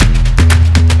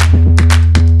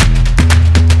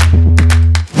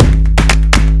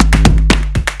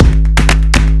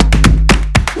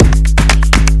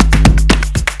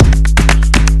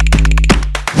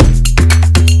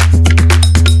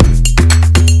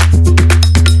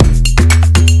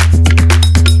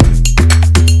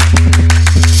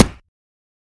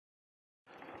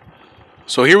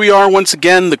So here we are once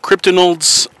again, the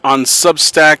Cryptonolds on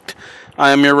Substack.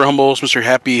 I am your humble host, Mr.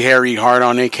 Happy Harry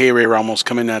Hardon, aka Ray Ramos,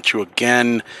 coming at you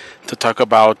again to talk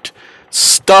about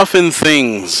stuff and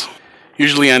things.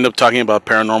 Usually I end up talking about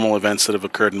paranormal events that have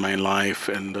occurred in my life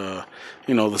and,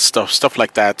 the stuff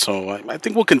like that. So I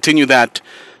think we'll continue that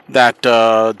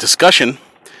discussion.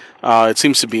 It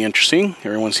seems to be interesting.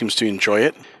 Everyone seems to enjoy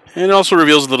it. And it also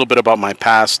reveals a little bit about my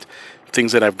past,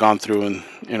 things that I've gone through and,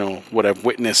 what I've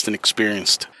witnessed and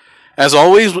experienced. As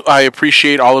always, I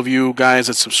appreciate all of you guys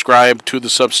that subscribe to the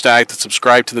Substack, that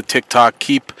subscribe to the TikTok.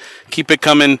 Keep it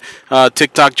coming.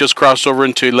 TikTok just crossed over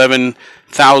into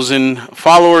 11,000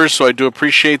 followers, so I do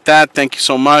appreciate that. Thank you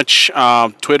so much.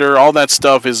 Twitter, all that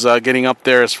stuff is getting up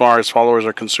there as far as followers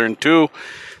are concerned too.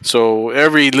 So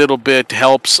every little bit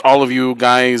helps. All of you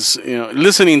guys,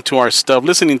 listening to our stuff,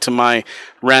 listening to my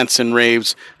rants and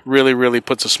raves, really, really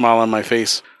puts a smile on my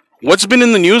face. What's been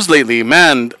in the news lately?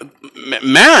 Man,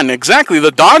 exactly,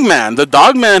 the Dogman. The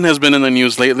Dogman has been in the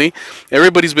news lately.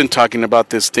 Everybody's been talking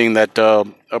about this thing that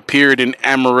appeared in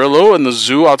Amarillo, in the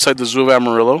zoo, outside the zoo of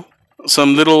Amarillo.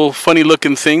 Some little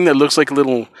funny-looking thing that looks like a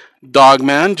little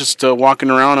Dogman just walking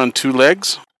around on two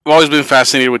legs. I've always been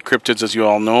fascinated with cryptids, as you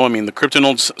all know. I mean, the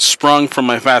Cryptonolds sprung from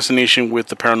my fascination with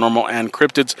the paranormal and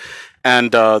cryptids,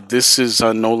 and this is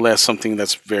no less something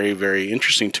that's very, very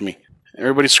interesting to me.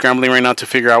 Everybody's scrambling right now to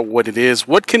figure out what it is.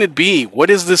 What can it be? What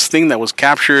is this thing that was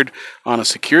captured on a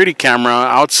security camera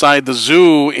outside the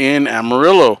zoo in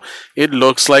Amarillo? It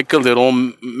looks like a little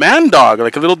man dog,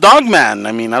 like a little dog man.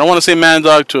 I mean, I don't want to say man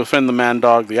dog to offend the man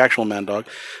dog, the actual man dog,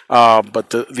 but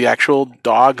the actual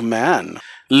dog man.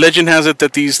 Legend has it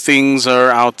that these things are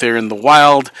out there in the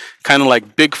wild, kind of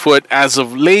like Bigfoot. As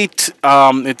of late,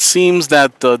 it seems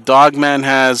that the Dogman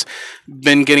has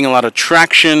been getting a lot of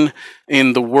traction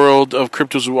in the world of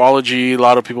cryptozoology. A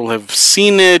lot of people have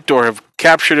seen it or have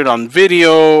captured it on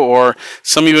video, or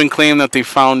some even claim that they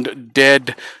found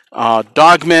dead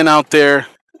dogmen out there.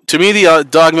 To me, the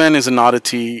Dogman is an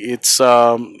oddity. It's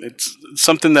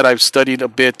something that I've studied a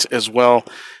bit as well.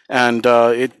 And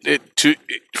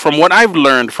from what I've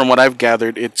learned, from what I've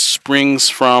gathered, it springs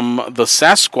from the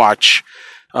Sasquatch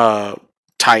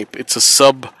type. It's a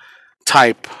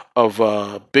subtype of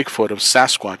Bigfoot, of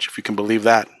Sasquatch, if you can believe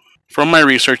that. From my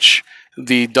research,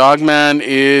 the Dogman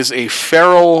is a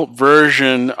feral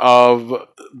version of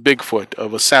Bigfoot,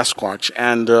 of a Sasquatch.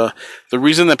 And the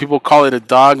reason that people call it a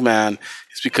Dogman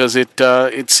is because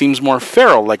it seems more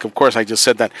feral. Like, of course, I just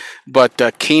said that, but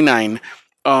canine.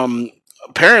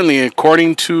 Apparently,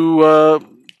 according to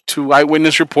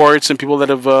eyewitness reports and people that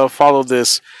have followed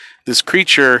this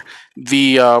creature,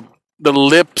 the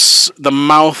lips, the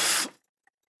mouth,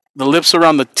 the lips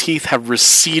around the teeth have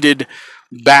receded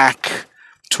back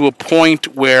to a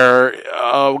point where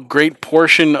a great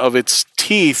portion of its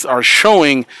teeth are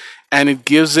showing, and it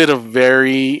gives it a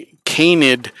very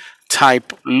canid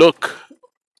type look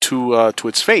to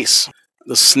its face.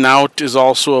 The snout is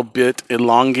also a bit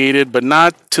elongated, but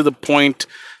not to the point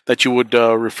that you would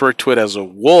refer to it as a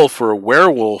wolf or a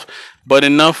werewolf, but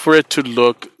enough for it to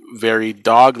look very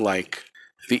dog-like.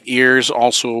 The ears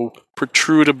also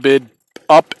protrude a bit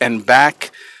up and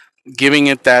back, giving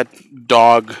it that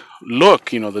dog look,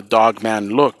 the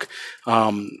Dogman look.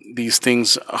 These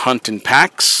things hunt in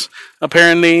packs,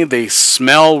 apparently. They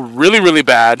smell really, really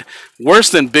bad, worse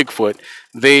than Bigfoot.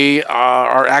 They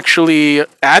are actually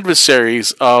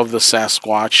adversaries of the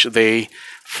Sasquatch. They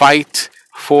fight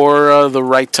for the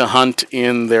right to hunt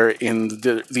in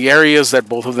the areas that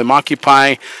both of them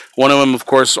occupy. One of them, of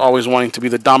course, always wanting to be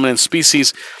the dominant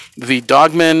species. The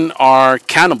Dogmen are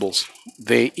cannibals.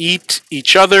 They eat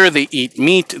each other. They eat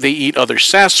meat. They eat other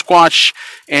Sasquatch,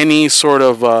 any sort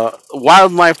of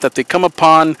wildlife that they come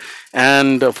upon,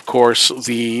 and of course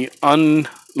the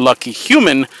unlucky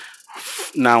human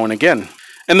now and again.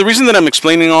 And the reason that I'm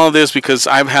explaining all of this, because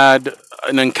I've had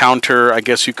an encounter, I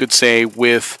guess you could say,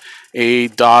 with a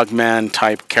Dogman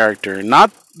type character.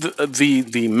 Not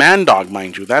the man dog,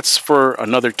 mind you. That's for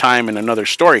another time and another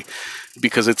story,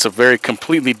 because it's a very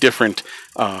completely different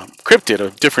cryptid,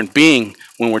 a different being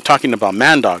when we're talking about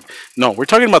man dog. No, we're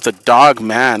talking about the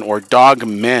Dogman or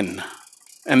dogmen.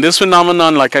 And this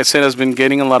phenomenon, like I said, has been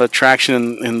getting a lot of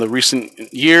traction in the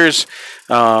recent years.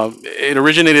 It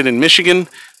originated in Michigan.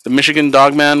 The Michigan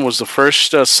Dogman was the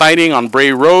first sighting on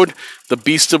Bray Road. The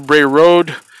Beast of Bray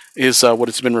Road is what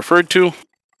it's been referred to.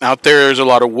 Out there's a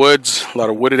lot of woods, a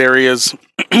lot of wooded areas,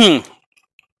 a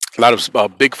lot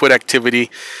of Bigfoot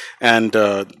activity, and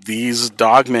these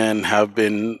dogmen have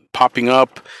been popping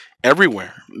up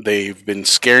everywhere. They've been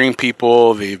scaring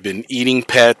people. They've been eating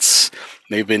pets.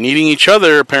 They've been eating each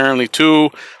other, apparently, too.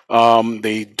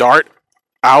 They dart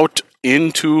out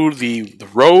into the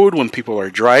road when people are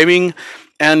driving.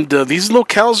 And these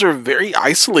locales are very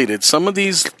isolated. Some of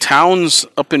these towns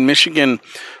up in Michigan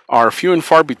are few and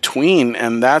far between,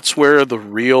 and that's where the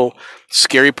real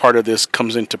scary part of this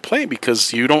comes into play,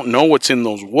 because you don't know what's in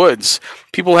those woods.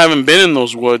 People haven't been in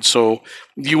those woods, so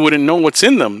you wouldn't know what's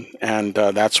in them, and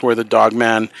that's where the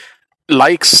Dogman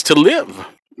likes to live.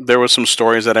 There were some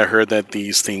stories that I heard that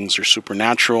these things are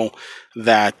supernatural,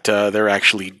 that they're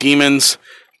actually demons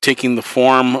taking the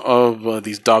form of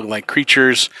these dog-like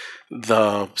creatures,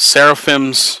 the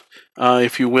seraphims,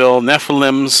 if you will,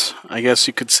 Nephilims, I guess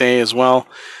you could say as well.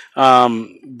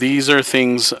 These are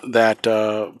things that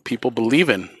people believe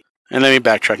in. And let me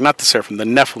backtrack, not the seraphim, the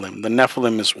Nephilim. The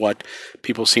Nephilim is what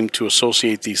people seem to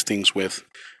associate these things with.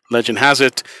 Legend has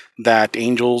it that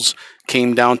angels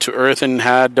came down to earth and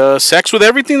had sex with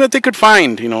everything that they could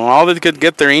find, all they could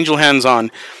get their angel hands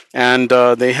on. And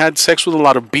they had sex with a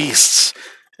lot of beasts.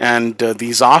 And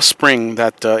these offspring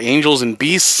that angels and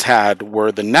beasts had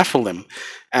were the Nephilim.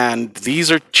 And these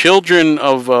are children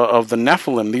of the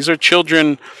Nephilim. These are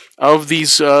children of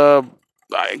these,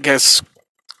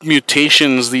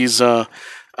 mutations, these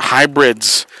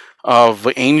hybrids of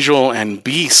angel and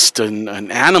beast and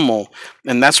animal.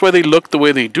 And that's why they look the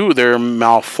way they do. They're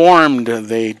malformed.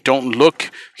 They don't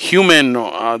look human.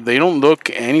 They don't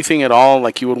look anything at all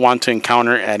like you would want to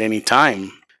encounter at any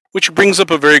time. Which brings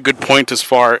up a very good point as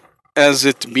far as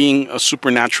it being a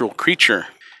supernatural creature.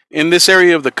 In this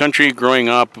area of the country, growing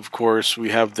up, of course, we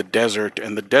have the desert,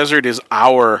 and the desert is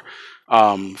our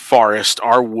forest,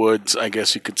 our woods, I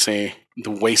guess you could say,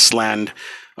 the wasteland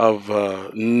of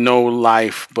no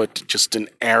life, but just an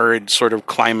arid sort of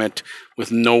climate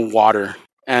with no water.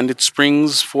 And it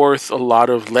springs forth a lot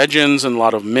of legends and a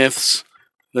lot of myths.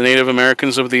 The Native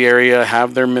Americans of the area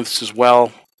have their myths as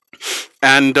well.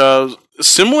 And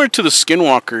similar to the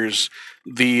Skinwalkers,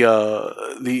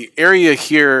 the area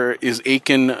here is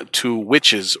akin to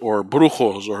witches or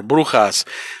brujos or brujas.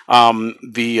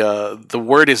 The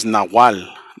word is nahual,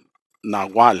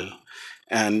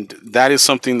 and that is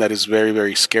something that is very,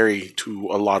 very scary to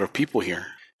a lot of people here.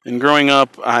 And growing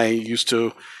up, I used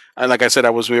to, like I said,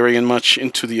 I was very much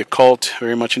into the occult,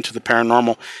 very much into the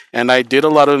paranormal, and I did a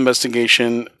lot of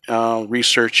investigation,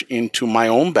 research into my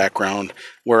own background,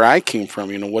 where I came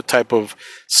from. What type of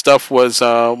stuff was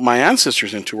my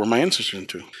ancestors into, were my ancestors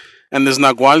into. And this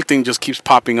Nagual thing just keeps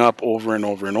popping up over and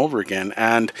over and over again.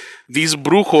 And these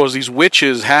brujos, these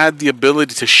witches, had the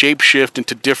ability to shapeshift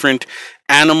into different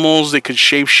animals. They could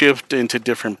shapeshift into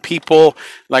different people.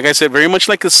 Like I said, very much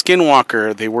like a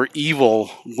skinwalker, they were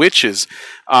evil witches.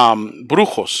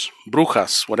 Brujos,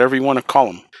 brujas, whatever you want to call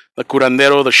them. The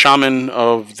curandero, the shaman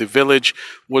of the village,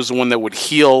 was the one that would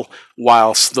heal,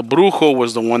 whilst the brujo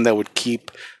was the one that would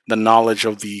keep the knowledge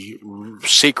of the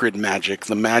sacred magic,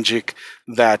 the magic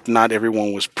that not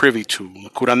everyone was privy to. The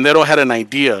curandero had an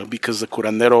idea, because the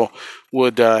curandero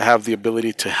would have the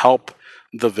ability to help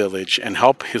the village and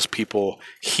help his people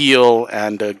heal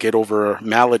and get over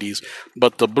maladies.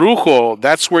 But the brujo,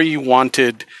 that's where you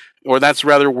wanted, or that's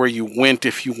rather where you went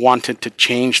if you wanted to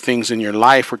change things in your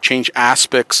life or change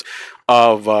aspects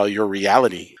of your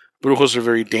reality. Brujos are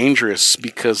very dangerous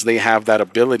because they have that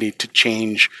ability to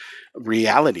change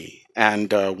reality.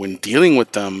 And when dealing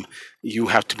with them, you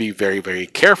have to be very, very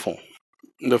careful.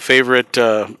 The favorite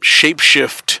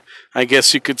shapeshift, I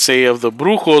guess you could say, of the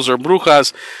brujos or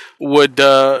brujas would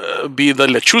be the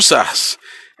lechuzas.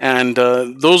 And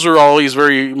those are always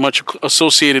very much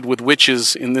associated with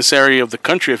witches in this area of the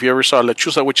country. If you ever saw a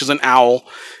lechuza, which is an owl,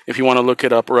 if you want to look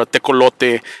it up, or a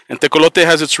tecolote. And tecolote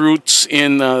has its roots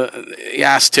in the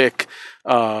Aztec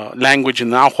language in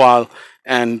Nahuatl.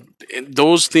 And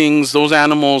those things, those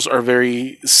animals are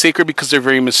very sacred because they're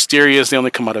very mysterious. They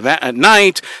only come out at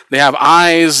night. They have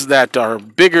eyes that are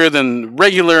bigger than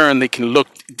regular, and they can look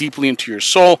deeply into your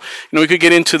soul. We could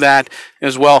get into that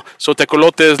as well. So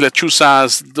tecolotes,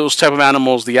 lechuzas, those type of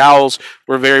animals, the owls,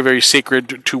 were very, very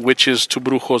sacred to witches, to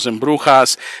brujos and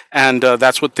brujas, and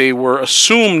that's what they were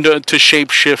assumed to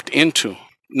shapeshift into.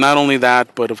 Not only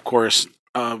that, but of course,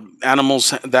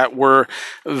 animals that were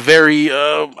very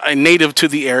native to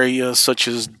the area, such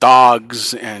as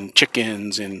dogs and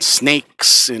chickens and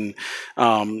snakes and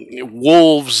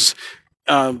wolves,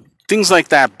 things like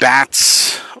that,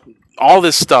 bats, all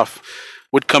this stuff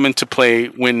would come into play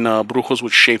when brujos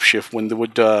would shapeshift, when the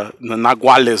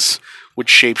naguales would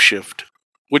shapeshift.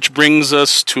 Which brings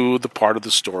us to the part of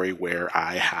the story where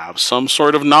I have some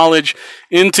sort of knowledge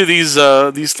into these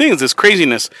things, this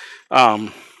craziness.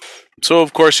 So,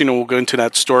 of course, we'll go into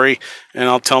that story, and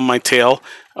I'll tell my tale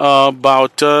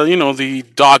about, the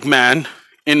Dogman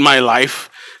in my life.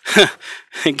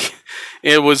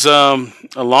 It was a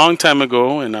long time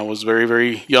ago, and I was very,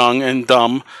 very young and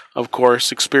dumb, of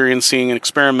course, experiencing and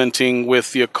experimenting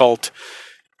with the occult.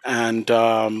 And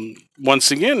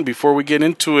once again, before we get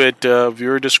into it,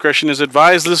 viewer discretion is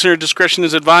advised, listener discretion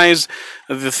is advised.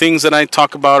 The things that I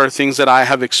talk about are things that I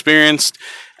have experienced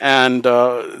and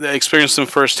experienced them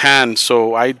firsthand.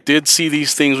 So I did see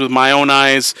these things with my own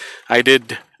eyes. I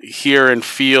did hear and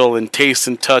feel and taste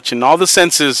and touch and all the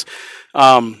senses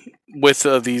with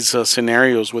these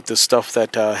scenarios, with this stuff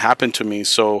that happened to me.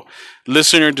 So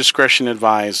listener discretion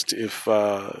advised. If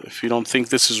you don't think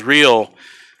this is real,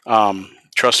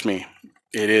 trust me,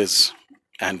 it is,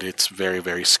 and it's very,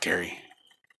 very scary.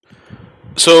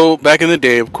 So back in the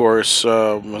day, of course,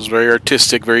 I was very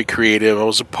artistic, very creative. I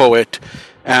was a poet,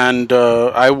 and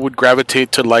I would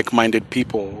gravitate to like-minded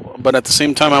people. But at the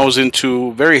same time, I was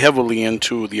very heavily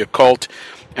into the occult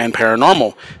and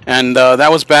paranormal, and that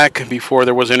was back before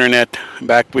there was internet,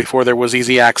 back before there was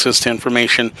easy access to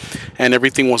information, and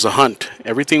everything was a hunt.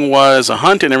 Everything was a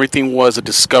hunt, and everything was a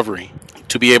discovery.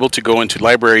 To be able to go into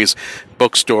libraries,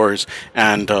 bookstores,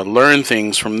 and learn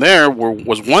things from there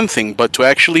was one thing, but to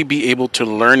actually be able to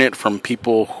learn it from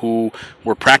people who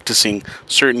were practicing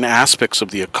certain aspects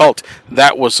of the occult,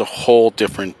 that was a whole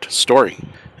different story.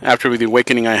 After the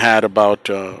awakening I had about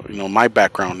my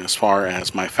background as far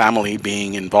as my family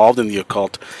being involved in the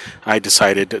occult, I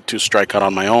decided to strike out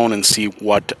on my own and see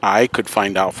what I could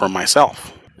find out for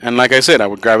myself. And like I said, I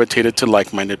would gravitate to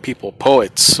like-minded people,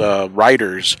 poets,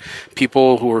 writers,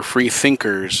 people who were free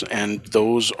thinkers, and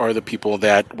those are the people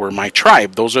that were my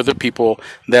tribe. Those are the people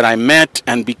that I met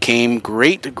and became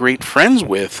great, great friends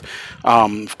with.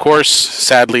 Of course,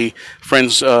 sadly,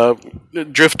 friends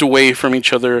drift away from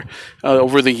each other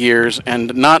over the years,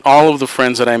 and not all of the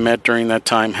friends that I met during that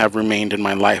time have remained in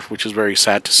my life, which is very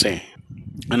sad to say.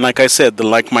 And like I said, the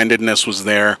like-mindedness was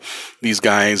there. These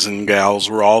guys and gals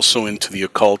were also into the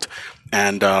occult.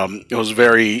 And it was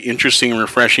very interesting and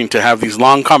refreshing to have these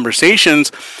long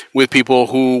conversations with people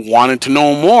who wanted to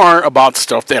know more about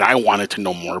stuff that I wanted to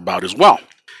know more about as well.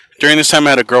 During this time,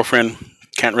 I had a girlfriend.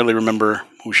 Can't really remember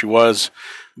who she was.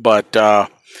 But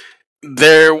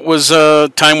there was a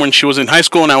time when she was in high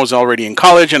school and I was already in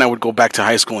college. And I would go back to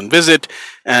high school and visit.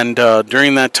 And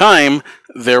during that time,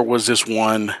 there was this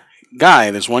one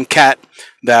cat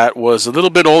that was a little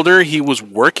bit older. He was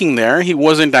working there. He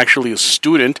wasn't actually a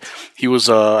student. He was,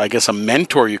 I guess, a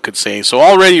mentor, you could say. So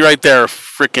already right there,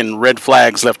 freaking red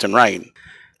flags left and right.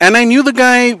 And I knew the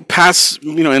guy in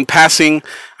passing.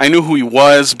 I knew who he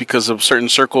was because of certain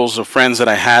circles of friends that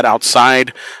I had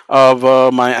outside of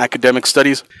my academic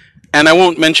studies. And I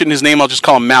won't mention his name. I'll just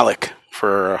call him Malik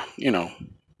for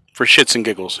shits and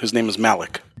giggles. His name is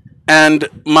Malik. And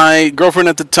my girlfriend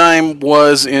at the time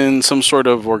was in some sort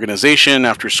of organization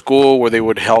after school where they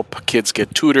would help kids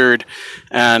get tutored.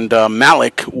 And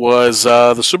Malik was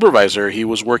the supervisor. He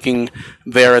was working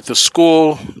there at the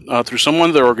school through some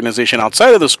other organization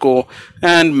outside of the school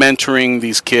and mentoring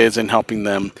these kids and helping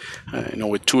them,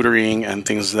 with tutoring and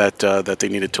things that they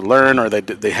needed to learn or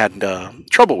that they had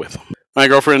trouble with. My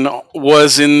girlfriend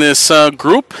was in this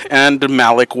group, and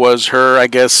Malik was her, I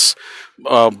guess,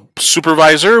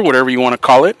 supervisor, whatever you want to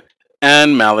call it.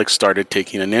 And Malik started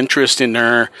taking an interest in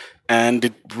her, and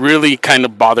it really kind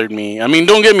of bothered me. I mean,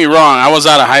 don't get me wrong, I was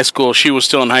out of high school, she was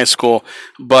still in high school,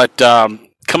 but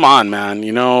come on, man,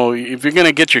 if you're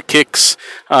gonna get your kicks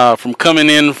from coming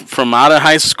in from out of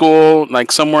high school,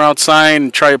 like somewhere outside,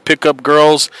 and try to pick up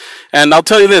girls. And I'll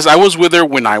tell you this, I was with her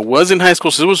when I was in high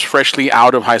school, so it was freshly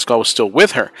out of high school, I was still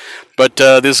with her. But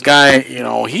this guy,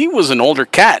 he was an older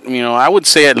cat, I would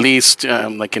say at least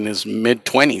like in his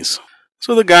mid-20s.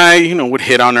 So the guy, would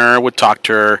hit on her, would talk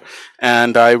to her,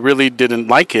 and I really didn't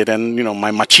like it. And,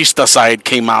 my machista side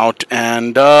came out,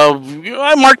 and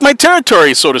I marked my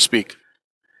territory, so to speak.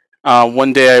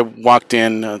 One day I walked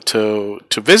in to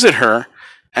visit her,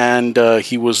 and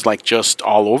he was like just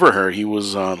all over her. He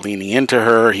was leaning into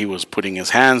her, he was putting his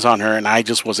hands on her, and I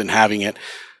just wasn't having it.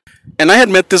 And I had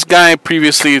met this guy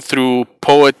previously through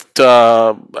poetic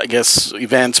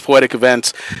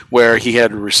events, where he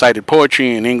had recited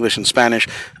poetry in English and Spanish.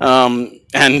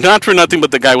 And not for nothing, but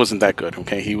the guy wasn't that good,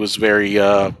 okay? He was very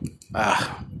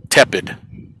tepid.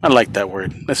 I like that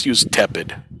word. Let's use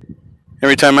tepid.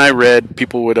 Every time I read,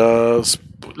 people would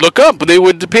look up. They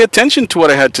would pay attention to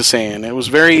what I had to say, and it was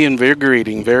very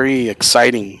invigorating, very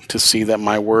exciting to see that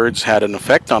my words had an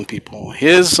effect on people.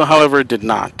 His, however, did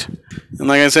not. And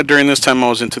like I said, during this time I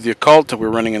was into the occult. We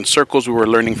were running in circles. We were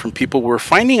learning from people. We were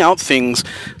finding out things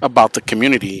about the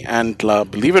community. And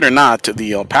believe it or not,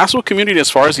 the El Paso community, as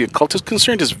far as the occult is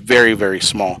concerned, is very, very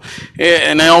small.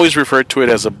 And I always refer to it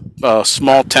as a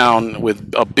small town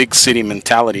with a big city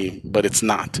mentality, but it's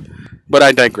not. But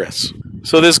I digress.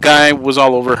 So this guy was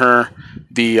all over her,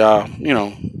 the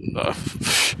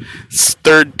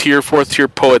third tier, fourth tier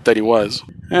poet that he was.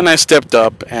 And I stepped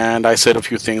up and I said a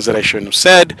few things that I shouldn't have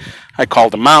said. I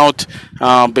called him out.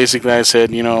 Basically, I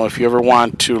said, if you ever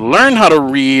want to learn how to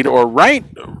read or write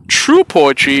true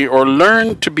poetry or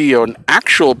learn to be an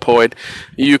actual poet,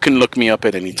 you can look me up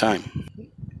at any time.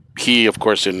 He, of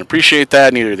course, didn't appreciate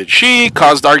that. Neither did she.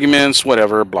 Caused arguments,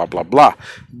 whatever, blah, blah, blah.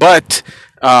 But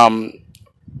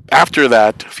after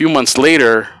that, a few months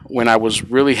later, when I was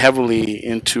really heavily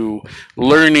into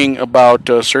learning about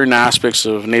certain aspects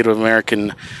of Native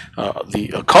American,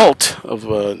 the occult of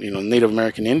Native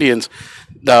American Indians,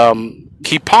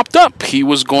 he popped up. He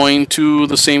was going to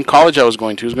the same college I was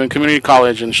going to. He was going to community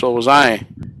college, and so was I.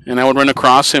 And I would run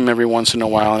across him every once in a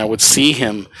while, and I would see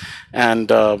him. And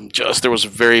there was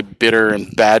very bitter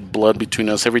and bad blood between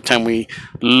us. Every time we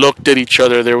looked at each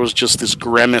other, there was just this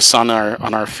grimace on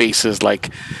our faces, like,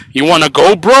 "You want to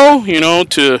go, bro?"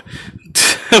 To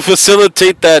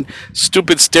facilitate that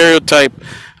stupid stereotype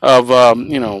of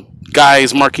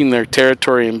guys marking their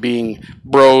territory and being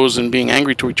bros and being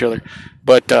angry to each other.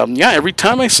 But every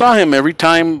time I saw him, every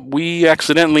time we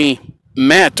accidentally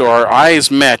met or our eyes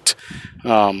met,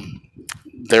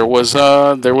 there was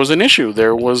an issue.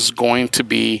 There was going to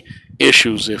be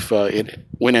issues if it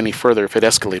went any further, if it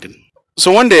escalated.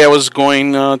 So one day I was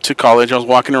going to college. I was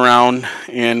walking around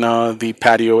in the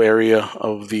patio area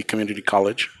of the community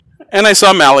college. And I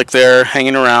saw Malik there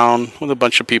hanging around with a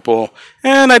bunch of people.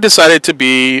 And I decided to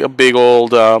be a big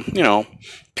old,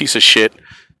 piece of shit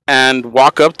and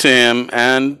walk up to him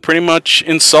and pretty much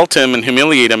insult him and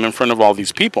humiliate him in front of all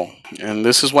these people. And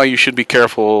this is why you should be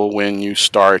careful when you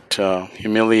start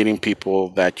humiliating people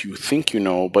that you think you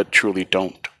know but truly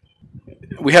don't.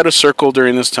 We had a circle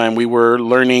during this time. We were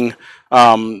learning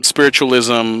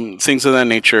spiritualism, things of that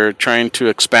nature, trying to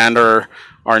expand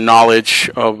our knowledge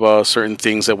of certain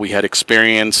things that we had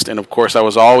experienced. And of course, I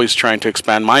was always trying to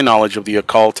expand my knowledge of the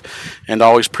occult and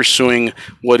always pursuing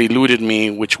what eluded me,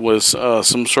 which was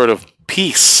some sort of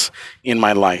peace in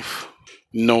my life.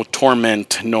 No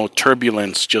torment, no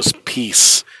turbulence, just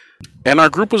peace. And our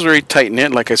group was very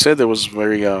tight-knit. Like I said, there was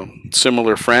very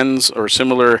similar friends or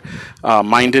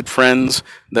similar-minded friends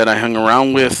that I hung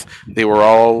around with. They were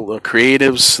all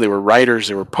creatives. They were writers.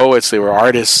 They were poets. They were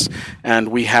artists. And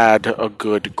we had a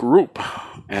good group.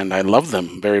 And I loved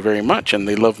them very, very much. And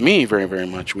they loved me very, very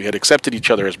much. We had accepted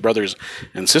each other as brothers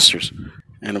and sisters.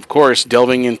 And of course,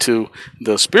 delving into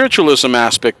the spiritualism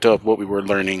aspect of what we were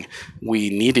learning, we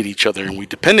needed each other and we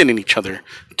depended on each other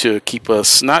to keep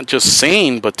us not just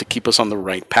sane, but to keep us on the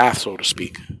right path, so to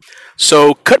speak.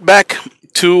 So, cut back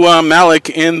to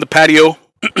Malik in the patio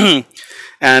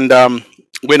and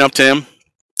went up to him,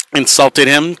 insulted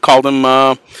him, called him,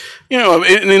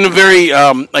 in a very,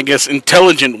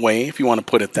 intelligent way, if you want to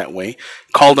put it that way,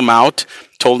 called him out,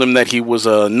 told him that he was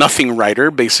a nothing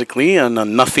writer, basically, and a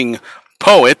nothing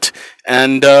poet,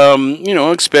 and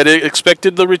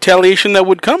expected the retaliation that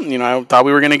would come. I thought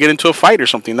we were going to get into a fight or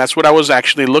something. That's what I was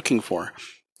actually looking for,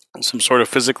 some sort of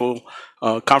physical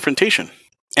confrontation.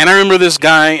 And I remember this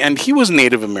guy, and he was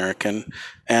Native American,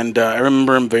 and I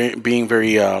remember him being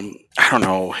very,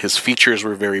 his features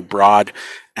were very broad,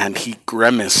 and he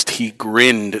grimaced, he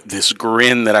grinned, this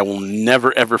grin that I will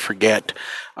never ever forget,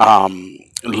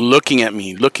 looking at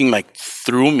me, looking like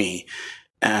through me.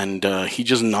 And he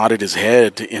just nodded his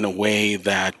head in a way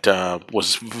that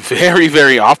was very,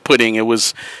 very off-putting. It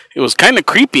was kind of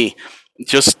creepy,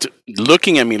 just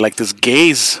looking at me like this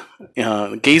gaze,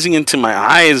 gazing into my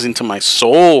eyes, into my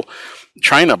soul,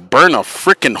 trying to burn a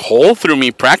freaking hole through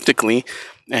me practically.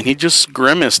 And he just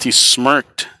grimaced, he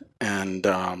smirked, and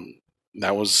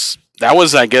that was,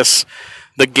 I guess,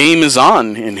 the game is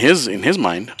on in his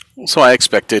mind. So I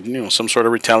expected, some sort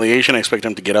of retaliation. I expected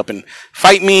him to get up and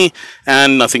fight me,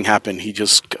 and nothing happened. He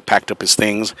just packed up his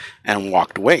things and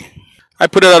walked away. I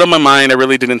put it out of my mind. I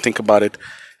really didn't think about it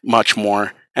much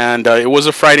more. And it was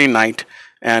a Friday night,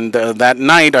 and that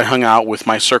night I hung out with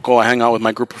my circle. I hung out with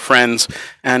my group of friends,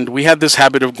 and we had this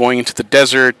habit of going into the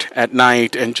desert at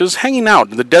night and just hanging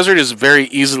out. The desert is very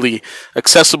easily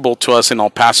accessible to us in El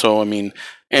Paso. I mean,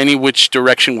 any which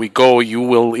direction we go, you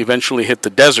will eventually hit the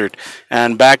desert.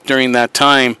 And back during that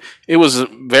time, it was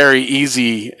very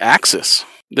easy access.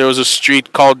 There was a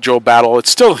street called Joe Battle. It's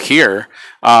still here,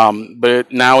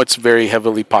 but now it's very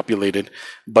heavily populated.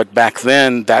 But back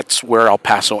then, that's where El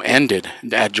Paso ended,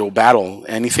 at Joe Battle.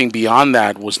 Anything beyond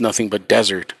that was nothing but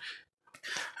desert.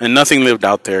 And nothing lived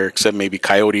out there except maybe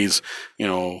coyotes,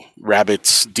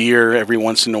 rabbits, deer every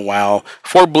once in a while.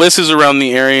 Fort Bliss is around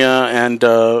the area, and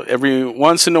every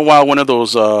once in a while, one of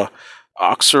those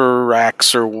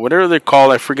oxorax or whatever they're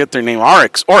called, I forget their name,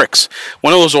 oryx.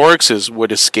 One of those oryxes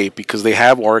would escape because they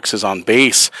have oryxes on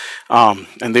base,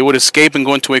 and they would escape and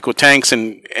go into eco tanks.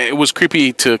 And it was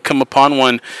creepy to come upon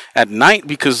one at night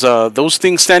because those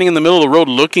things standing in the middle of the road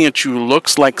looking at you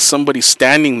looks like somebody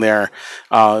standing there,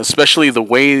 especially the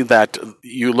way that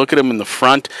you look at them in the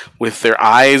front with their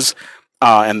eyes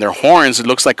and their horns. It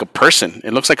looks like a person.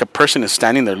 It looks like a person is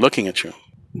standing there looking at you.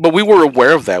 But we were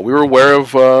aware of that. We were aware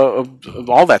of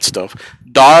all that stuff.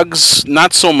 Dogs,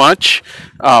 not so much.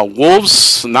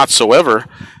 Wolves, not so ever.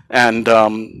 And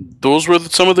those were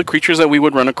some of the creatures that we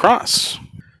would run across.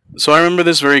 So I remember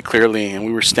this very clearly, and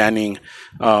we were standing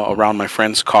around my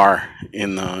friend's car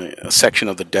in a section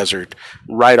of the desert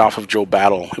right off of Joe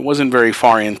Battle. It wasn't very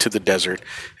far into the desert.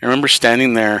 I remember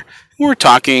standing there. We were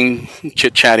talking,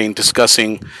 chit-chatting,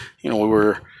 discussing. We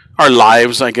were our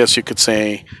lives, I guess you could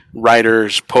say,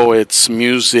 writers, poets,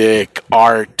 music,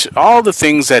 art, all the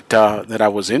things that I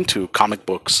was into, comic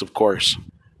books, of course.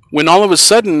 When all of a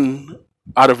sudden,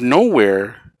 out of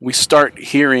nowhere, we start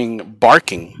hearing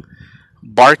barking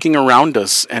around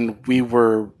us, and we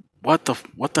were, what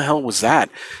the hell was that?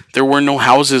 There were no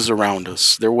houses around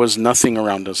us. There was nothing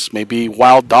around us. Maybe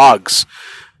wild dogs.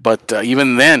 But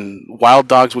even then, wild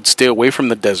dogs would stay away from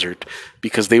the desert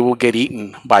because they will get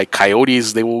eaten by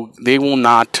coyotes. They will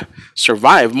not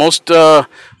survive. Most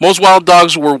wild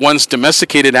dogs were once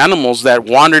domesticated animals that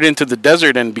wandered into the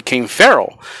desert and became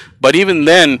feral. But even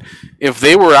then, if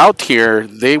they were out here,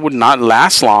 they would not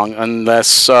last long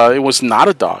unless it was not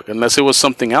a dog, unless it was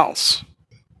something else.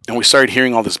 And we started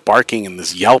hearing all this barking and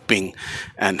this yelping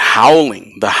and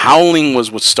howling. The howling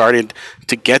was what started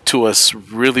to get to us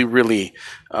really, really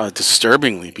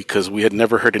disturbingly, because we had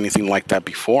never heard anything like that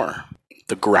before.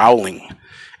 The growling.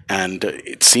 And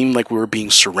it seemed like we were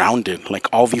being surrounded. Like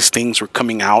all these things were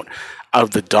coming out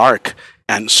of the dark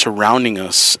and surrounding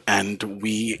us. And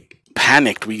we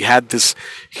panicked. We had this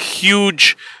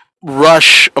huge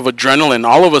rush of adrenaline,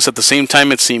 all of us at the same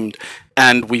time, it seemed.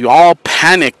 And we all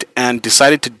panicked and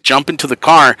decided to jump into the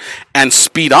car and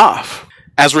speed off.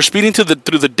 As we're speeding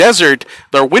through the desert,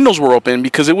 our windows were open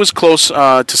because it was close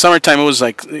to summertime. It was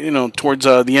like, towards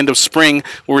the end of spring.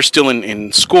 We were still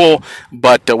in school,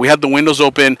 but we had the windows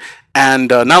open. And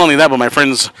not only that, but my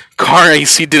friend's car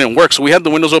AC didn't work. So we had the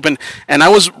windows open, and I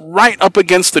was right up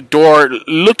against the door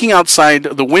looking outside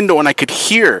the window, and you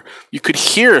could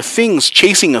hear things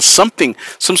chasing us.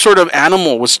 Some sort of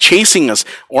animal was chasing us,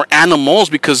 or animals,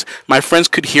 because my friends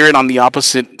could hear it on the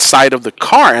opposite side of the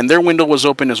car, and their window was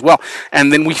open as well.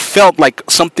 And then we felt like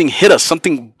something hit us,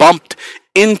 something bumped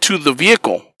into the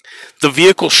vehicle. The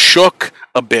vehicle shook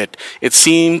a bit. It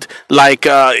seemed like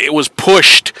it was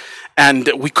pushed.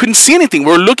 And we couldn't see anything.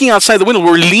 We were looking outside the window.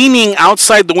 We were leaning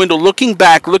outside the window, looking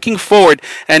back, looking forward,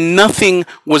 and nothing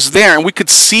was there. And we could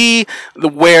see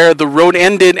where the road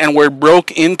ended and where it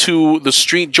broke into the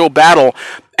street Joe Battle.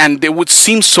 And it would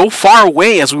seem so far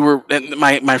away as we were.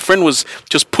 My friend was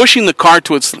just pushing the car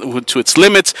to its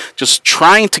limits, just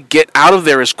trying to get out of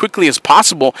there as quickly as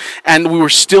possible. And we were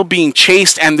still being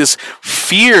chased, and this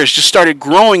fears just started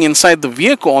growing inside the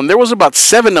vehicle. And there was about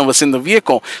 7 of us in the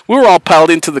vehicle. We were all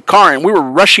piled into the car, and we were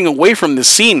rushing away from the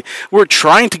scene. We were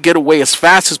trying to get away as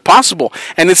fast as possible,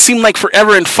 and it seemed like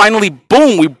forever. And finally,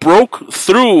 boom! We broke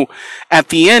through at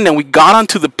the end, and we got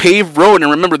onto the paved road. And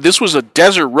remember, this was a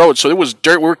desert road, so there was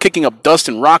dirt. We were kicking up dust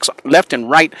and rocks left and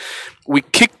right. We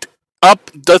kicked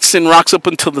up dust and rocks up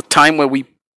until the time where we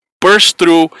burst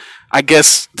through, I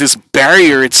guess, this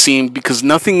barrier, it seemed, because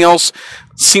nothing else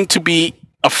seemed to be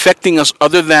affecting us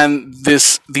other than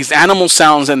these animal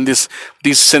sounds and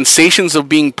these sensations of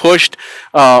being pushed,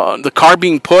 the car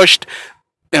being pushed.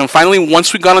 And finally,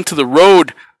 once we got onto the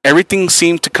road, everything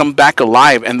seemed to come back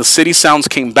alive, and the city sounds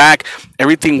came back.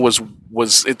 Everything was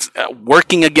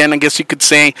working again, I guess you could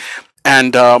say.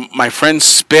 And my friend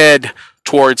sped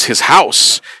towards his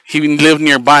house. He lived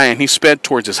nearby, and he sped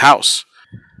towards his house.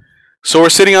 So we're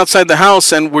sitting outside the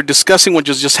house and we're discussing what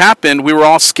just happened. We were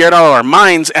all scared out of our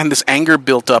minds, and this anger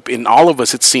built up in all of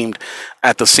us, it seemed,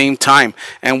 at the same time.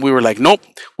 And we were like, nope,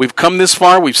 we've come this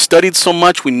far. We've studied so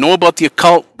much. We know about the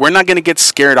occult. We're not going to get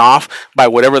scared off by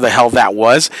whatever the hell that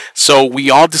was. So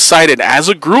we all decided as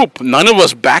a group, none of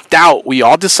us backed out. We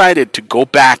all decided to go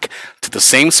back to the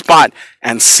same spot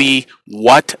and see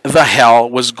what the hell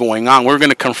was going on. We were going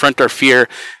to confront our fear,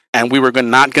 and we were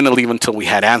not going to leave until we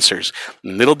had answers.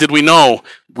 And little did we know,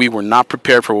 we were not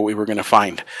prepared for what we were going to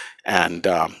find. And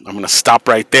I'm going to stop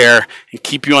right there and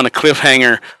keep you on a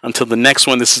cliffhanger until the next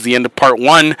one. This is the end of part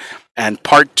 1. And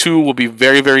part 2 will be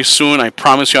very, very soon. I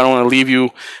promise you, I don't want to leave you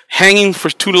hanging for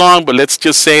too long. But let's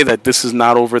just say that this is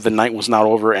not over. The night was not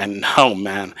over. And oh,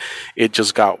 man, it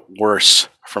just got worse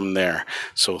from there.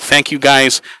 So thank you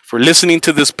guys for listening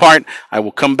to this part. I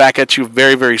will come back at you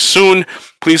very, very soon.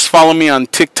 Please follow me on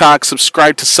TikTok,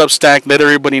 subscribe to Substack, let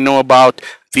everybody know about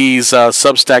these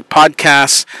Substack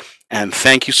podcasts, and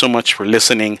thank you so much for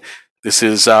listening. This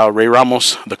is Ray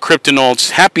Ramos, the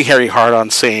Kryptonauts, Happy Harry Hard-On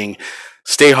saying,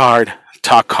 stay hard,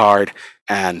 talk hard,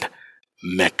 and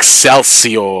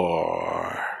Excelsior.